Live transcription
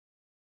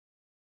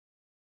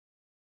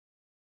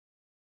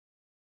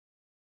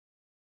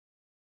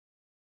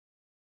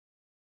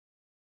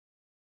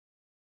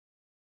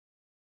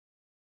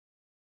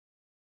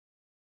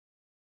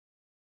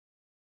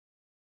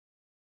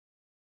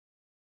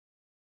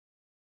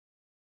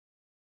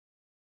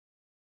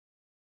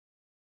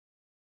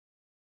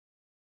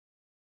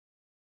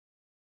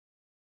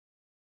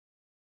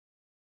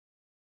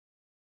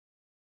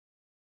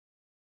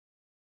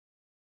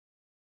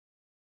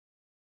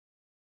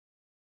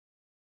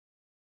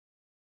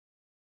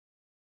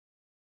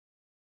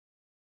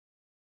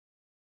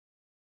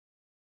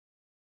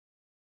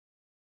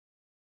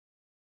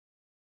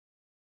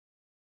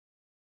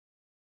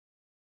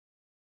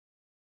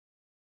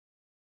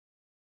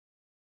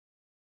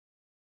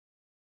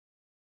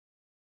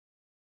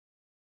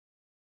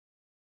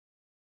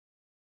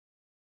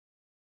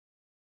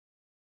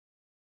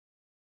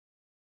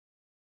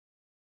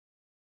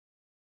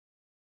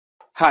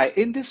Hi,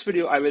 in this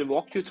video, I will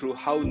walk you through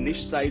how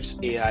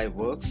Nichesites AI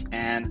works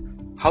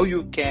and how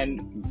you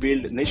can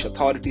build niche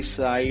authority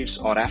sites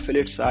or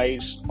affiliate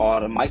sites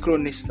or micro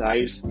niche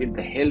sites with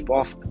the help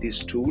of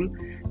this tool.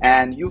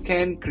 And you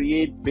can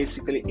create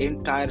basically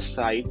entire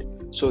site.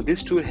 So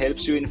this tool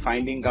helps you in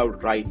finding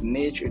out right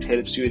niche. It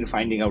helps you in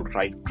finding out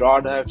right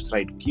products,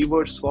 right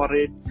keywords for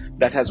it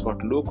that has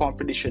got low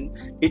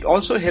competition. It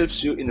also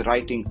helps you in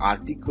writing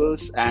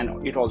articles,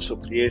 and it also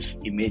creates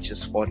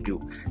images for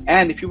you.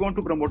 And if you want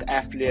to promote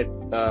affiliate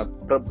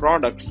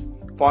products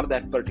for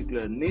that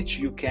particular niche,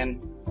 you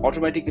can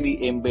automatically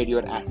embed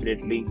your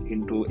affiliate link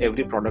into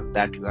every product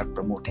that you are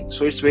promoting.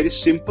 So it's very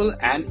simple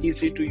and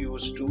easy to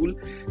use tool,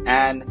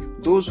 and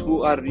those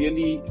who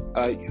really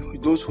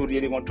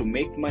want to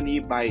make money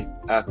by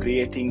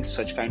creating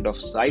such kind of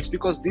sites,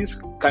 because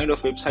these kind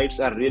of websites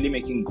are really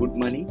making good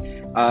money.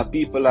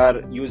 People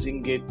are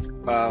using it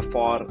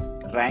for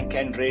rank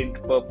and rate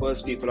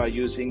purpose. People are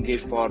using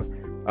it for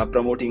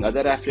promoting other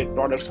affiliate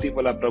products.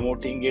 People are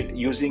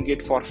using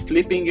it for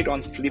flipping it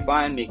on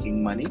Flippa and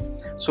making money.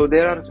 So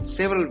there are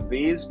several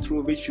ways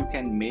through which you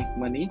can make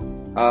money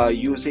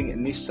using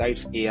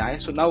Nichesites AI.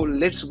 So now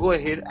let's go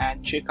ahead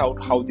and check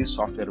out how this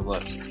software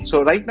works.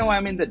 So right now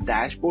I'm in the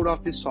dashboard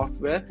of this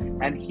software,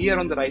 and here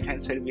on the right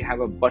hand side we have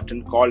a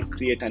button called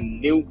create a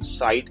new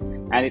site,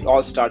 and it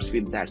all starts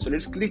with that. So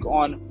let's click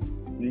on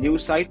new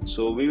site.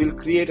 So we will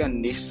create a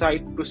niche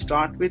site to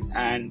start with,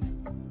 and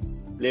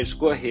let's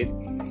go ahead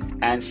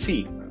and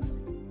see.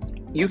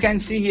 You can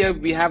see here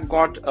we have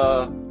got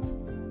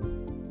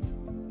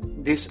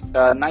this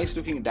nice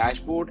looking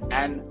dashboard,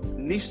 and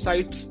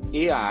Nichesites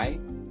AI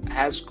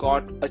has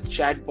got a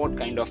chatbot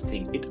kind of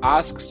thing. It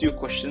asks you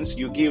questions,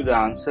 you give the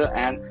answer,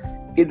 and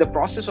in the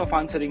process of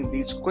answering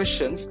these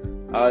questions,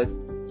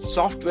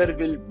 software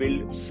will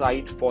build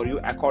site for you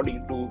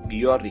according to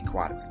your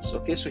requirements.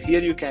 Okay, so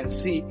here you can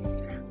see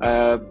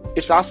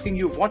it's asking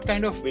you what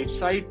kind of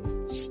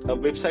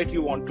website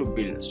you want to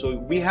build. So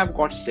we have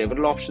got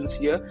several options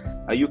here.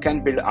 You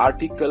can build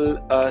article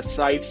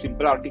site,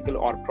 simple article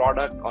or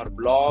product or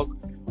blog,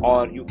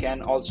 or you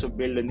can also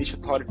build a niche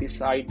authority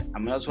site,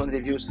 Amazon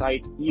review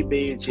site,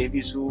 eBay,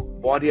 JVZoo,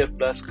 Warrior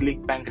Plus,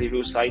 ClickBank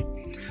review site.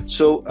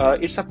 So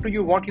it's up to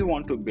you what you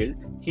want to build.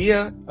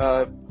 Here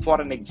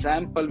for an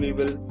example, we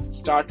will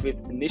start with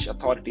niche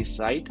authority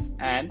site,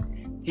 and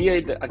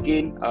here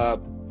again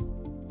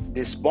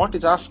this bot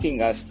is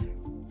asking us,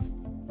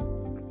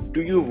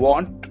 do you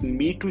want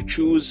me to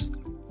choose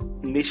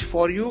niche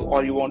for you,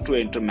 or you want to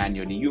enter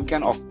manually? You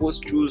can of course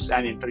choose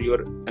and enter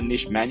your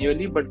niche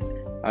manually, but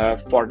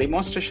for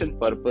demonstration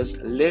purpose,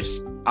 let's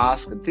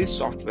ask this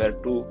software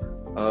to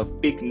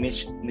pick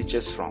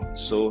niches from.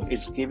 So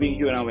it's giving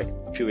you now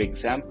a few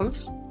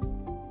examples,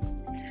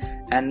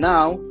 and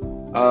now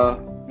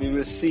we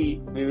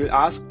will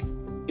ask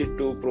it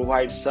to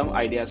provide some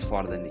ideas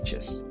for the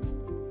niches.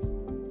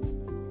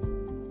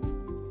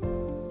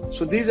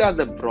 So these are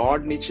the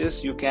broad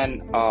niches. You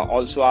can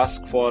also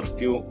ask for a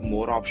few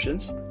more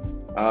options.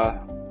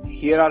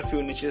 Here are a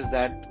few niches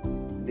that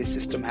the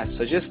system has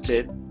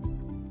suggested.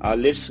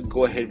 Let's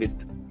go ahead with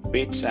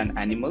pets and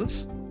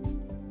animals.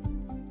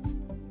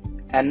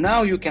 And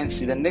now you can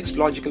see the next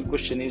logical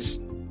question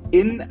is,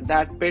 in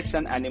that pets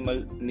and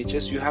animal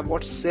niches, you have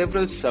got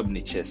several sub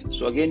niches.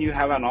 So again, you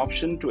have an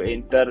option to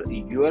enter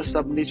your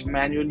sub niche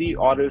manually,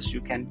 or else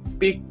you can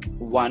pick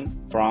one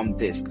from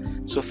this.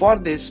 So for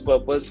this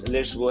purpose,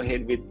 let's go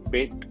ahead with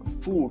pet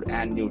food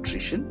and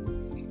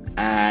nutrition,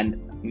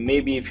 and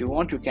maybe if you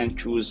want, you can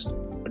choose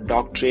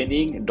dog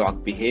training,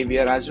 dog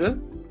behavior as well,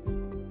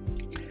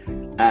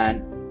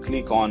 and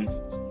click on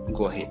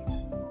go ahead.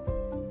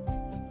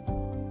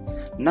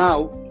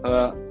 Now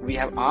we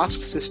have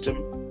asked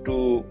system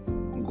to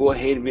go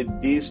ahead with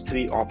these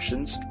three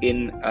options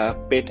in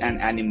pet and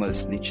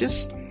animals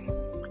niches,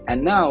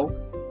 and now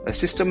the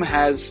system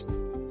has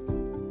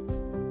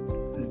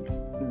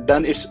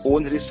done its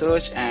own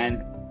research,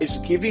 and it's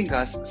giving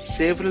us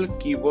several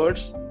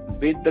keywords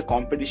with the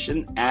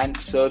competition and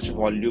search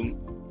volume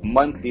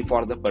monthly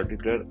for the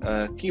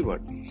particular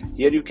keyword.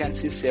 Here you can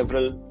see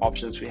several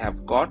options we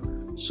have got.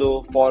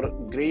 So for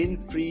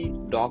grain-free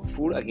dog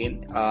food,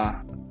 again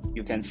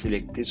you can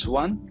select this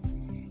one,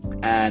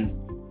 and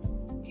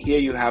here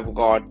you have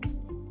got,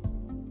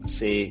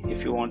 say,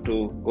 if you want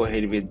to go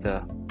ahead with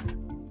the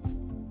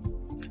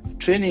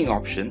training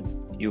option,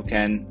 you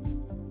can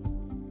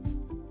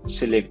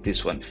select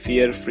this one,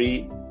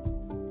 fear-free.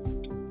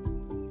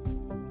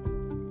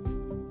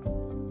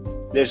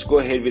 Let's go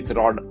ahead with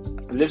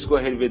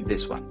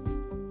this one,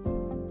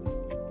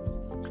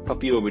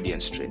 puppy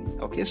obedience training.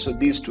 Okay, so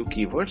these two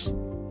keywords.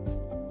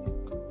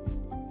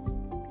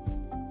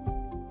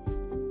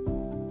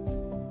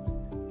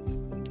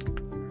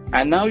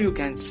 And now you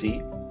can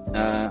see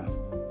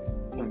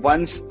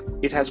once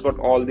it has got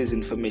all this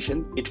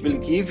information, it will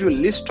give you a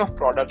list of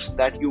products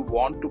that you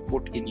want to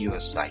put in your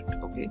site.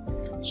 Okay,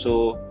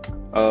 so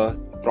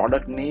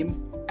product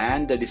name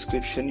and the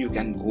description, you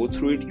can go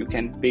through it. You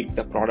can pick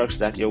the products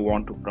that you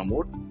want to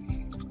promote.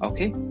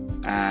 Okay,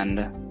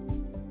 and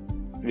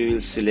we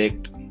will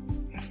select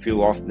a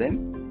few of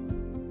them.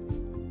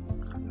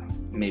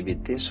 maybe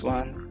this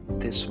one,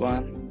 this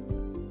one,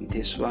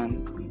 this one,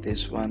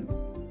 this one,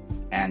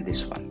 and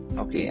this one.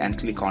 Okay, and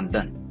click on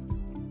done.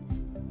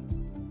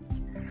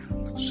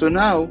 So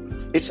now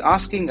it's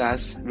asking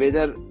us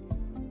whether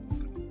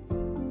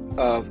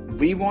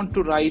we want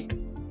to write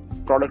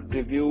product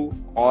review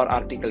or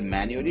article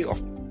manually.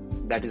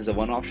 That is the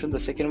one option. The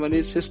second one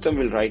is system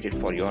will write it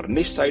for you, or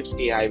Nichesites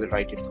AI will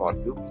write it for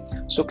you.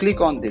 So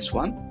click on this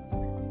one,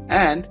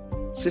 and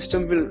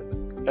system will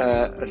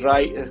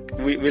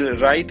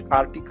write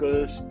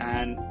articles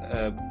and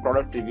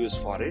product reviews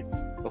for it.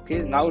 Okay,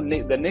 now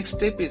the next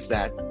step is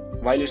that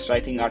while it's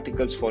writing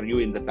articles for you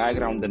in the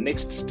background, the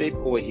next step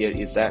over here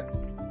is that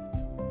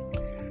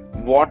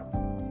what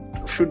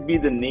should be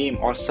the name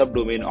or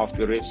subdomain of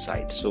your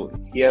website. So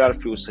here are a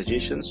few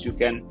suggestions. You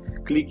can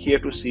click here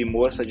to see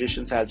more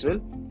suggestions as well.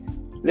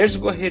 Let's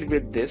go ahead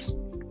with this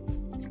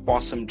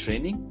Possum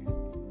training.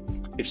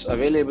 It's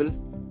available.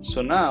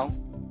 So now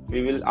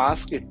we will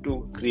ask it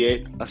to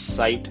create a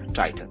site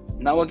title.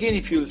 Now again,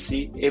 if you'll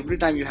see, every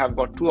time you have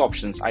got two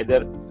options.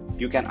 Either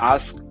you can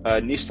ask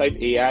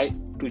Nichesites AI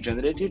to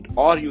generate it,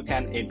 or you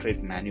can enter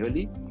it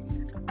manually.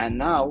 And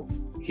now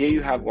here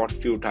you have got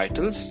few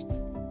titles.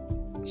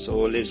 So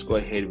let's go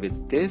ahead with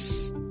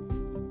this,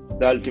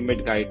 the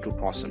ultimate guide to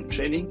Possum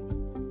training.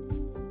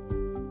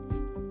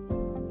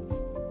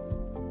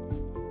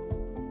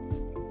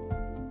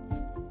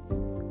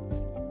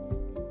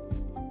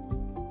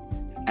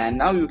 And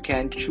now you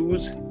can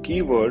choose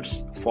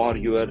keywords for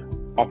your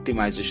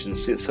optimization,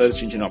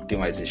 search engine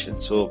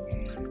optimization. So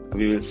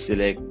we will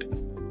select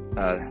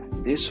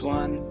this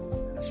one,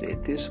 say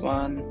this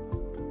one,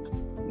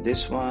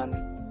 this one,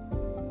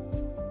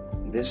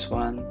 this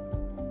one,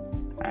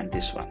 and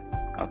this one.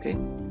 Okay,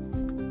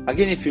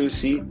 again, if you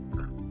see,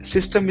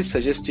 system is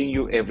suggesting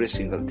you every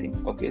single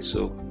thing. Okay,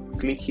 so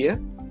click here,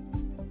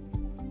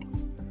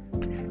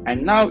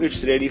 and now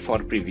it's ready for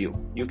preview.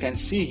 You can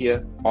see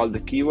here all the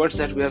keywords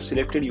that we have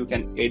selected. You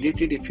can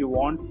edit it if you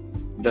want,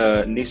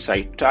 the niche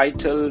site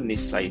title,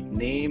 niche site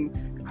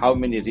name, how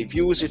many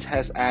reviews it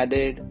has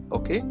added,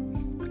 okay,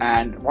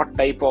 and what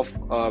type of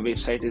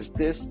website is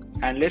this.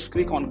 And let's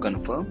click on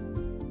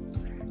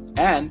confirm.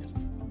 And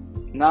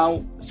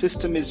now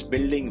system is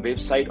building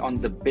website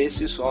on the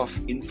basis of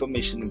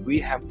information we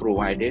have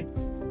provided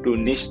to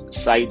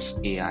Nichesites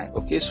AI.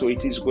 Okay, so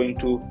it is going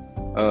to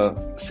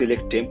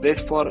select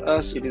template for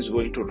us, it is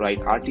going to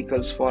write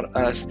articles for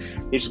us,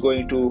 it's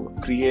going to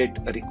create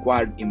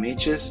required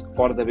images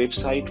for the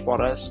website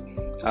for us.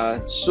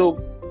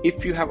 So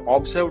if you have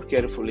observed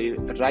carefully,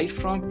 right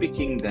from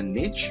picking the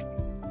niche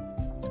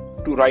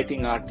to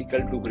writing article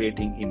to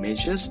creating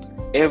images,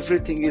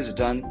 everything is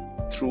done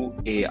through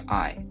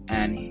AI.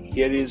 And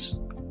here is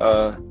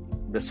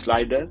the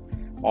slider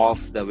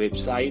of the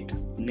website,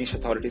 niche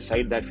authority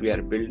site that we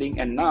are building,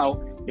 and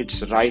now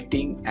it's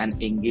writing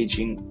and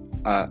engaging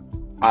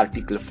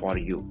article for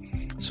you.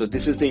 So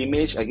this is the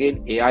image,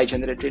 again AI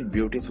generated,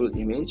 beautiful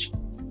image.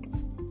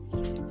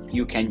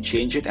 You can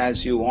change it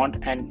as you want,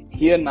 and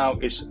here now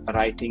it's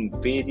writing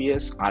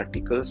various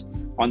articles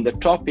on the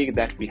topic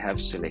that we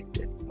have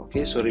selected.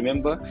 Okay, so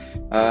remember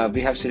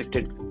we have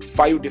selected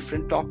 5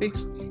 different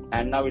topics,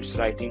 and now it's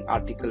writing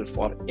article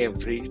for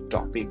every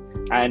topic.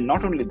 And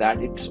not only that,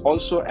 it's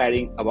also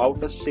adding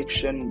about us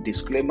section,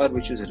 disclaimer,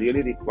 which is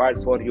really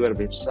required for your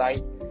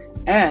website.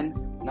 And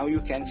now you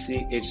can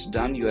see it's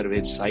done, your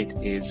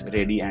website is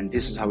ready, and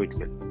this is how it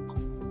will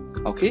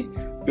look. Okay,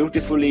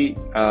 beautifully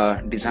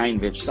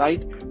designed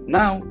website.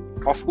 Now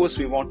of course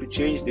we want to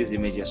change these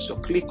images, so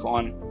click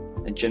on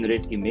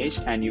generate image,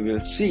 and you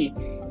will see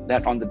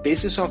that on the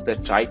basis of the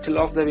title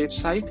of the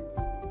website,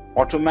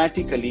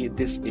 automatically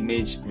this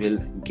image will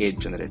get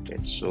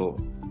generated. So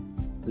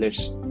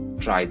let's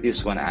try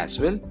this one as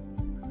well.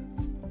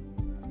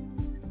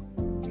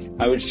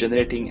 Now it's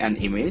generating an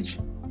image,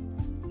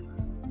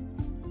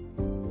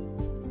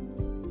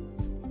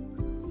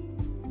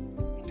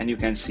 and you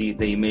can see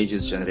the image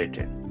is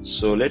generated.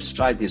 So let's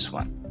try this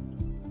one.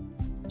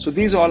 So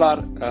these all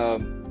are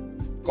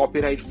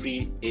copyright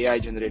free AI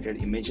generated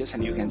images,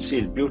 and you can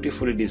see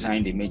beautifully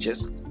designed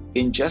images.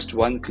 In just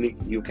one click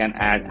you can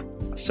add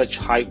such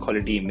high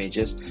quality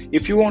images.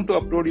 If you want to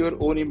upload your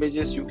own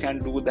images, you can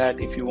do that.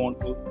 If you want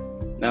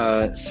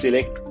to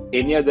select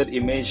any other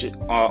image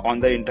on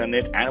the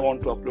internet and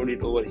want to upload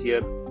it over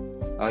here,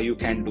 you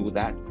can do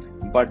that.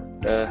 But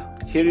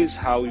here is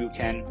how you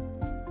can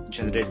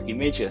generate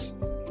images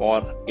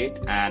for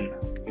it, and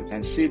you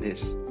can see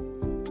this.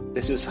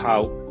 This is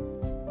how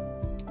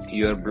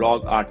your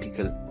blog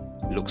article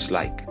looks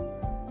like.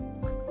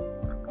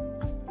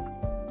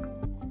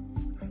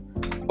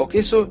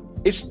 Okay, so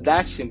it's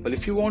that simple.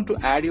 If you want to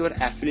add your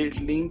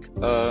affiliate link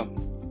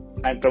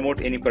and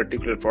promote any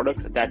particular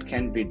product, that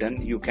can be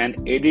done. You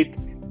can edit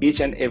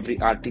each and every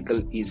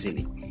article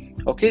easily.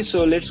 Okay,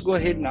 so let's go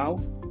ahead now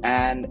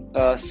and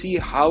see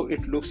how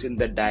it looks in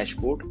the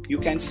dashboard. You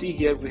can see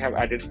here we have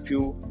added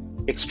few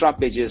extra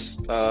pages,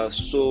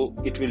 so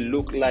it will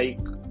look like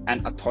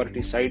an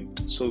authority site.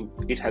 So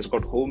it has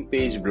got home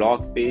page,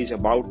 blog page,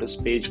 about us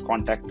page,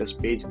 contact us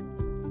page.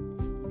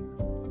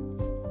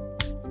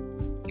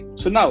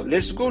 So now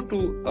let's go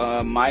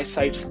to my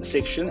sites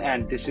section,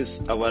 and this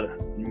is our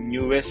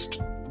newest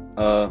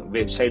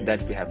website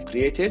that we have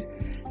created.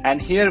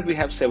 And here we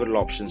have several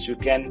options. You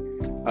can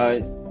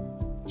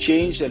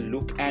change the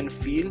look and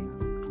feel.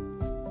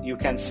 You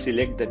can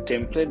select the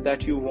template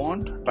that you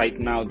want. Right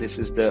now this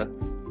is the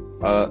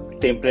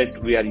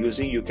template we are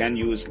using. You can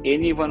use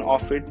any one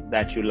of it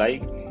that you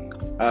like.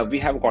 We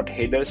have got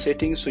header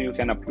settings, so you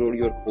can upload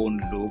your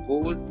own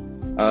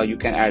logo. You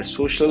can add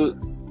social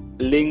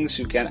links,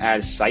 you can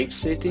add site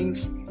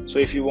settings. So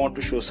if you want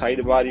to show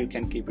sidebar, you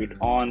can keep it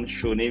on,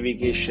 show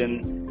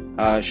navigation,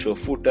 show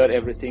footer,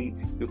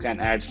 everything. You can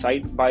add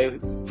site bio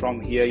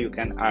from here, you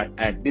can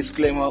add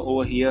disclaimer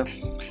over here.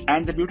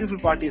 And the beautiful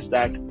part is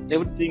that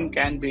everything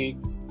can be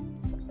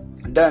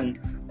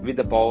done with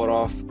the power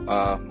of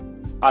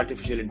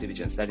artificial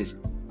intelligence, that is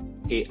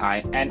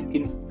AI. And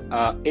in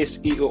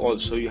SEO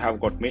also, you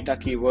have got meta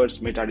keywords,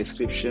 meta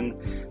description.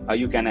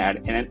 You can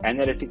add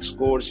analytics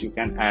codes, you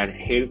can add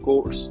head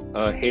codes,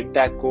 head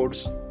tag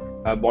codes,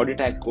 body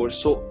tag codes.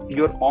 So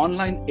your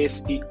online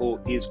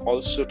SEO is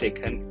also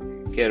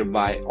taken care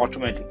by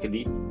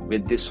automatically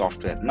with this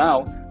software.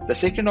 Now the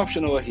second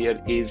option over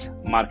here is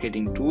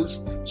marketing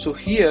tools. So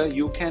here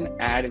you can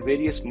add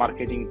various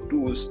marketing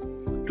tools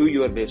to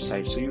your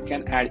website. So you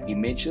can add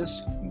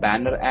images,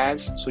 banner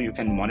ads, so you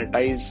can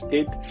monetize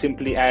it.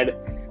 Simply add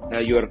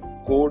your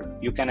code.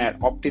 You can add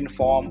opt-in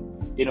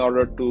form in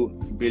order to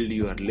build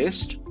your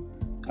list.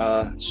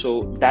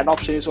 So that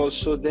option is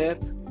also there.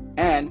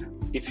 And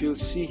if you'll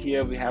see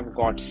here, we have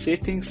got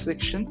settings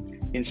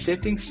section. In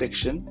settings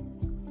section,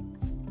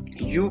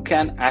 you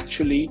can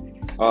actually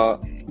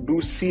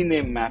do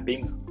CNAME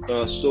mapping.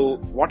 So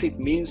what it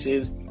means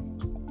is,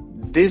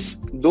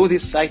 though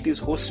this site is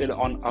hosted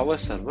on our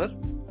server,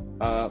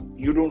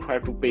 you don't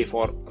have to pay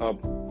for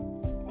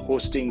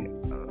hosting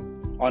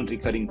on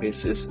recurring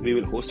basis. We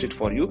will host it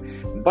for you,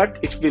 but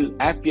it will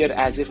appear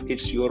as if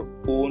it's your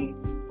own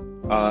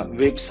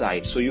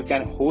website. So you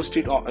can host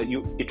it on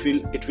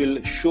it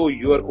will show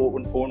your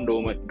own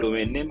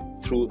domain name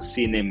through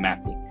CNAME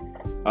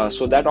mapping.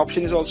 So that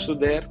option is also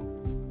there.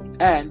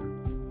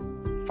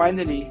 And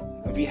finally,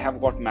 we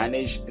have got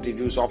manage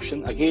reviews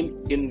option.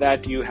 Again, in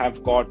that you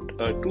have got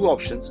two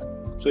options.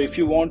 So if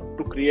you want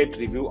to create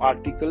review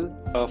article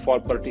for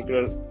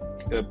particular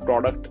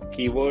product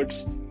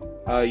keywords,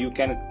 you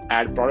can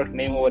add product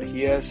name over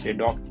here, say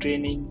dog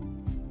training.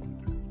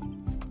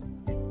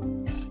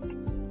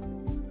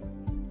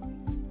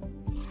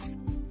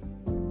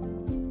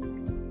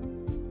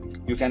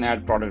 You can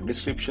add product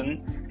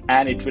description,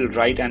 and it will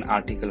write an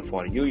article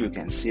for you. You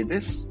can see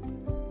this.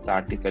 The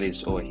article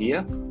is over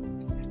here.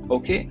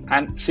 Okay,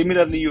 and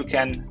similarly you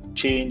can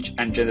change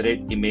and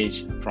generate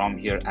image from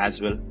here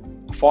as well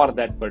for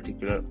that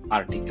particular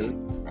article,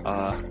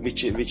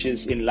 which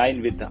is in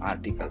line with the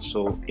article.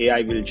 So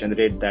AI will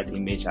generate that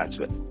image as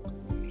well.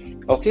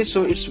 Okay,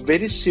 so it's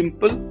very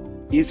simple,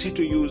 easy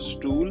to use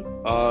tool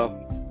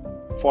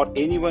for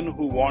anyone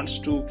who wants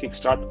to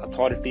kickstart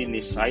authority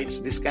niche sites.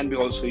 This can be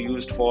also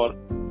used for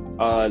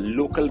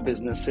local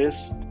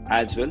businesses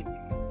as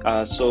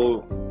well.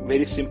 So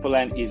very simple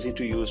and easy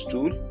to use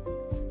tool.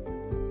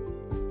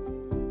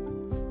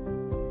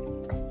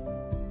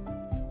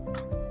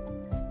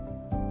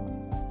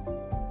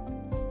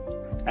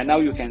 And now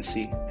you can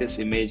see this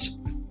image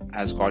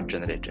has got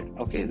generated,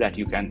 okay, that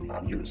you can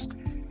use.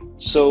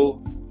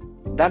 So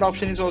that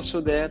option is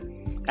also there.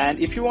 And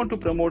if you want to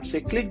promote,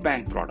 say,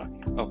 ClickBank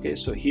product, okay,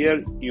 so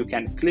here you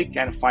can click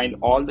and find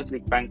all the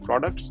ClickBank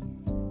products.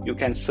 You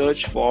can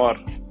search for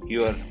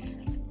your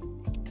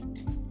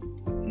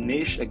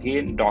niche,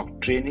 again, dog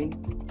training.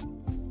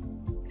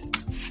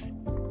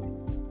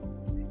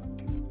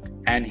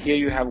 And here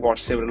you have got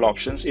several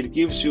options. It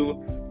gives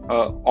you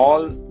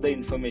all the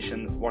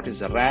information, what is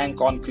the rank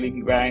on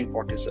ClickBank,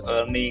 what is the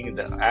earning,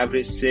 the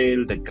average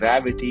sale, the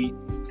gravity,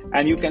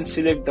 and you can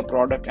select the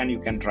product and you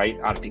can write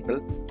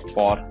article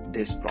for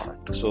this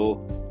product.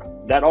 So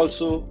that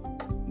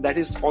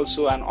is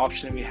also an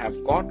option we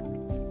have got.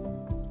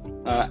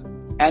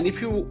 And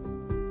if you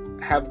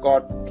have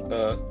got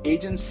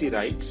agency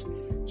rights,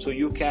 so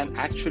you can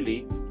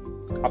actually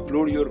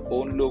upload your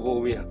own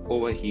logo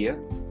over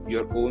here,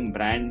 your own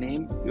brand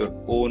name, your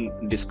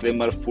own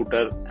disclaimer,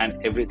 footer,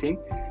 and everything,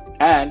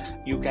 and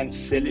you can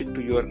sell it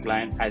to your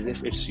client as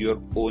if it's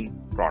your own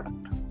product.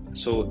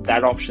 So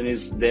that option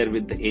is there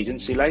with the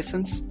agency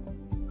license.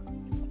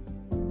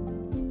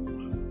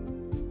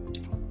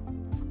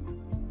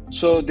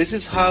 So this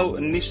is how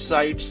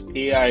Nichesites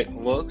AI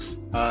works.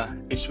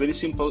 It's very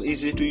simple,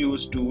 easy to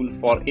use tool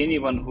for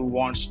anyone who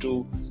wants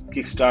to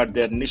kickstart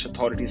their niche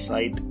authority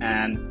site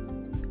and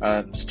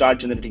start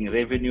generating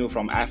revenue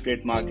from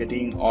affiliate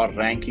marketing or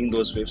ranking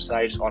those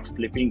websites or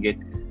flipping it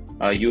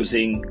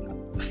using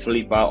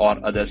Flippa or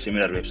other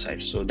similar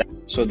websites.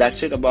 So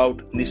that's it about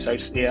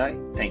Nichesites AI.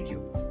 Thank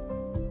you.